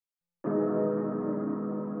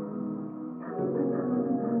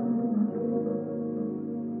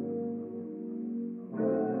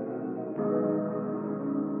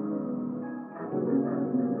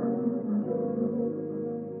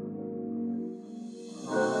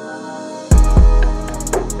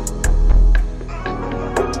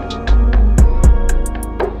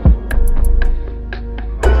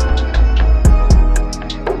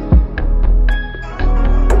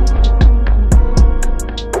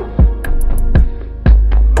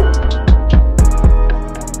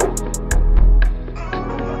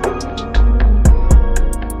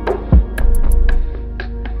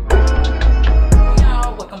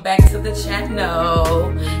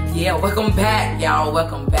back, y'all.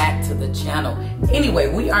 Welcome back to the channel.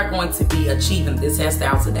 Anyway, we are going to be achieving this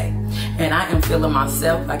hairstyle today, and I am feeling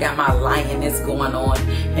myself. I got my lioness going on,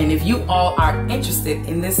 and if you all are interested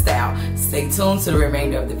in this style, stay tuned to the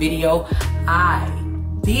remainder of the video. I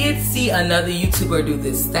did see another YouTuber do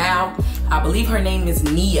this style. I believe her name is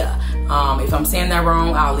Nia. If I'm saying that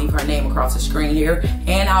wrong, I'll leave her name across the screen here,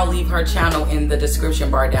 and I'll leave her channel in the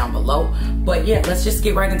description bar down below. But yeah, let's just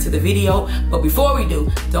get right into the video. But before we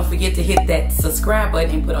do, don't forget to hit that subscribe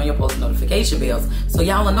button and put on your post notification bells so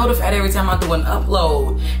y'all are notified every time I do an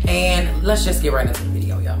upload. And let's just get right into the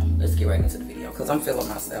video, y'all. Let's get right into the video because I'm feeling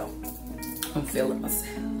myself. I'm feeling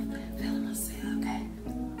myself. Feeling myself, okay.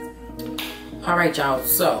 All right, y'all.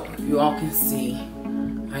 So if you all can see,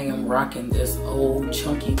 I am rocking this old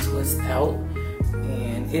chunky twist out,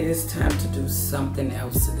 and it is time to do something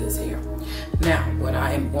else to this hair. Now, what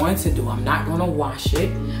I am going to do, I'm not going to wash it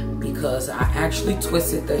because I actually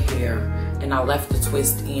twisted the hair and I left the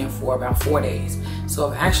twist in for about 4 days. So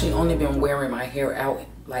I've actually only been wearing my hair out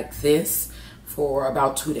like this for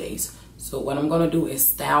about 2 days. So what I'm going to do is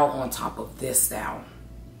style on top of this style.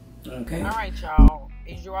 Okay. All right, y'all.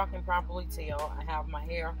 As you all can probably tell, I have my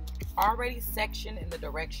hair already sectioned in the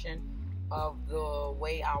direction of the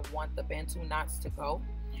way I want the Bantu knots to go.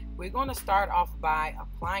 We're going to start off by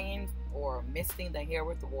applying or misting the hair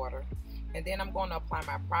with the water, and then I'm going to apply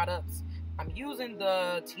my products. I'm using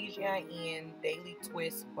the TGIN Daily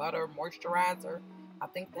Twist Butter Moisturizer. I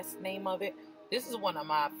think that's the name of it. This is one of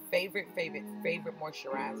my favorite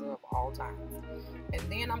moisturizer of all time. And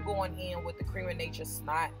then I'm going in with the Cream of Nature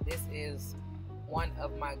Snot. This is one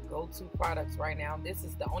of my go-to products right now. This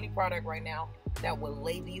is the only product right now that will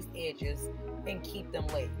lay these edges and keep them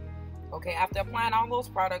laid. Okay, after applying all those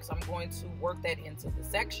products, I'm going to work that into the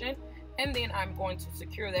section, and then I'm going to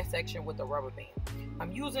secure that section with a rubber band.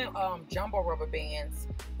 I'm using jumbo rubber bands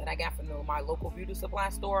that I got from my local beauty supply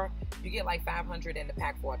store. You get like 500 in the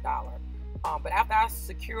pack for $1. But after I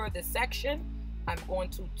secure the section, I'm going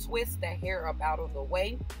to twist the hair up out of the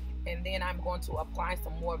way, and then I'm going to apply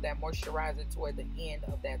some more of that moisturizer toward the end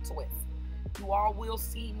of that twist. You all will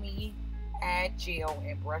see me add gel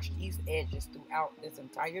and brush these edges throughout this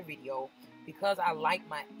entire video because I like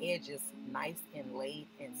my edges nice and laid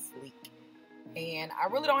and sleek. And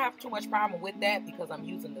I really don't have too much problem with that because I'm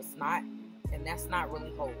using the snot, and that snot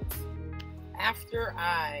really holds. After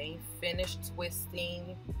I finish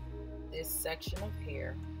twisting this section of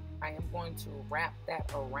hair, I am going to wrap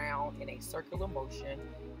that around in a circular motion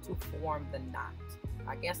to form the knot.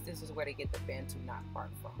 I guess this is where they get the Bantu knot part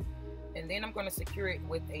from. And then I'm going to secure it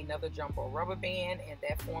with another jumbo rubber band, and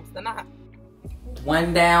that forms the knot.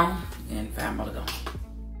 One down and 5 more to go.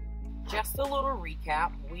 Just a little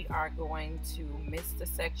recap. We are going to mist the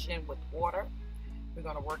section with water. We're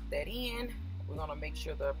going to work that in. We're going to make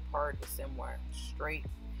sure the part is somewhere straight.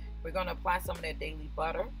 We're going to apply some of that daily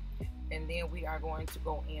butter. And then we are going to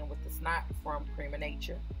go in with the snot from Cream of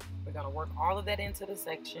Nature. We're going to work all of that into the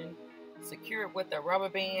section, secure it with a rubber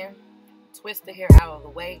band, twist the hair out of the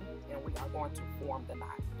way, and we are going to form the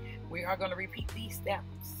knot. We are going to repeat these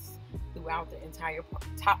steps throughout the entire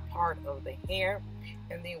top part of the hair,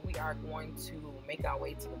 and then we are going to make our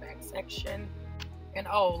way to the back section. And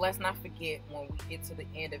oh, let's not forget, when we get to the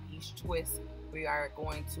end of each twist, we are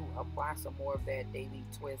going to apply some more of that Daily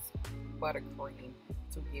Twist buttercream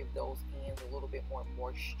to give those ends a little bit more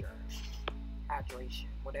moisture, hydration,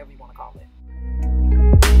 whatever you want to call it.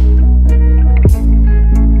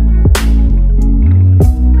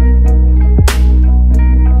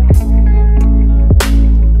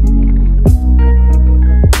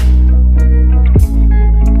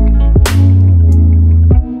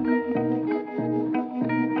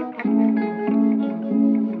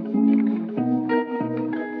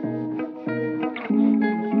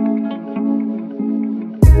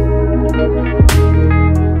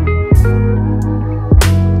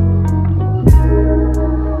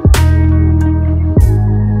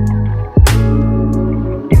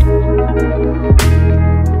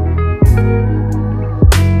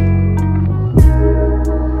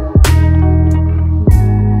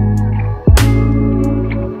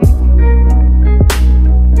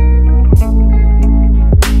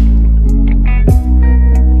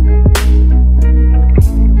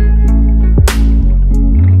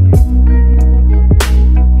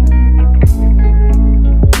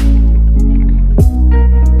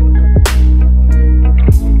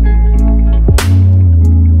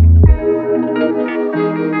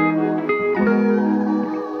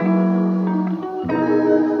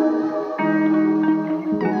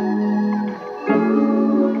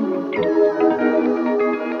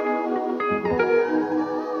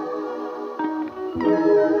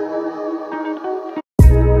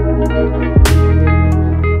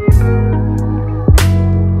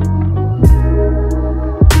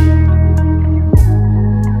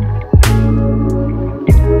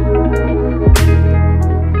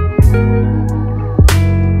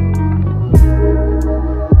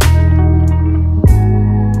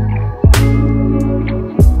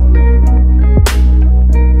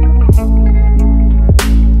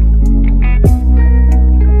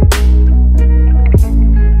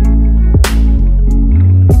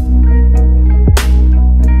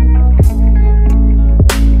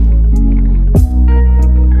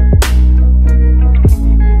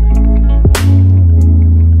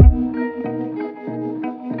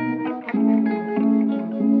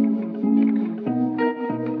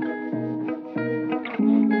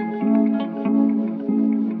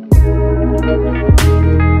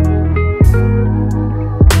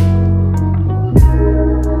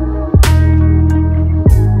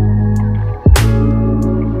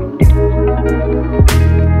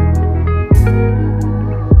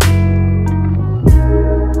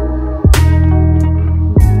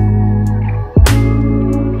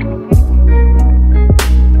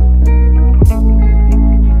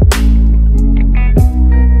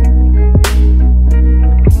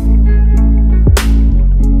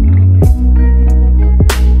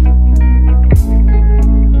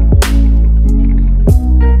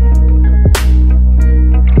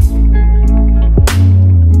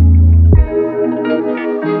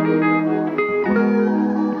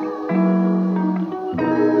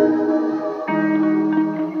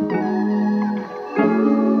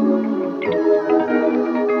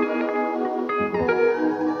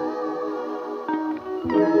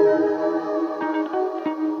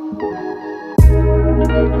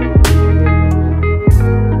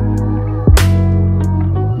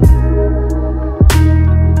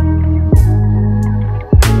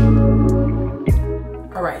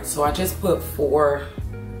 right, so I just put 4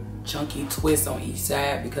 chunky twists on each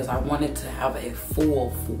side because I wanted to have a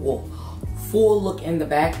full look in the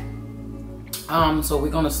back. So we're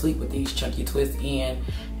gonna sleep with these chunky twists in,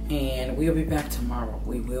 and we'll be back tomorrow.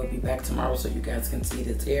 We will be back tomorrow so you guys can see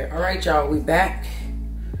this hair. All right, y'all, we back.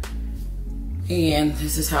 And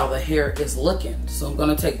this is how the hair is looking. So I'm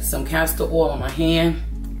gonna take some castor oil on my hand,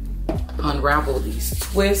 unravel these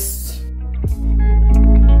twists.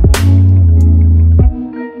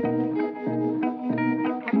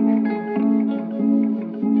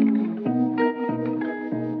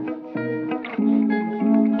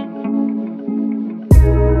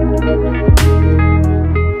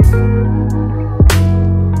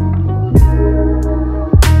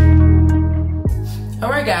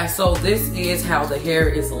 Alright guys, so this is how the hair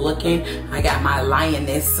is looking. I got my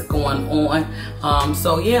lioness going on.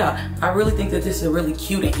 So yeah, I really think that this is a really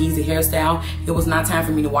cute and easy hairstyle. It was not time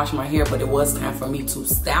for me to wash my hair, but it was time for me to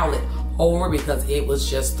style it over because it was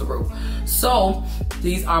just through. So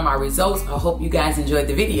these are my results. I hope you guys enjoyed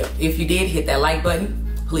the video. If you did, hit that like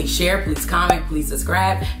button. Please share, please comment, please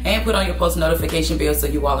subscribe, and put on your post notification bell so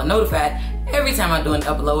you all are notified every time I do an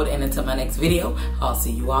upload. And until my next video, I'll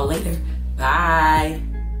see you all later. Bye.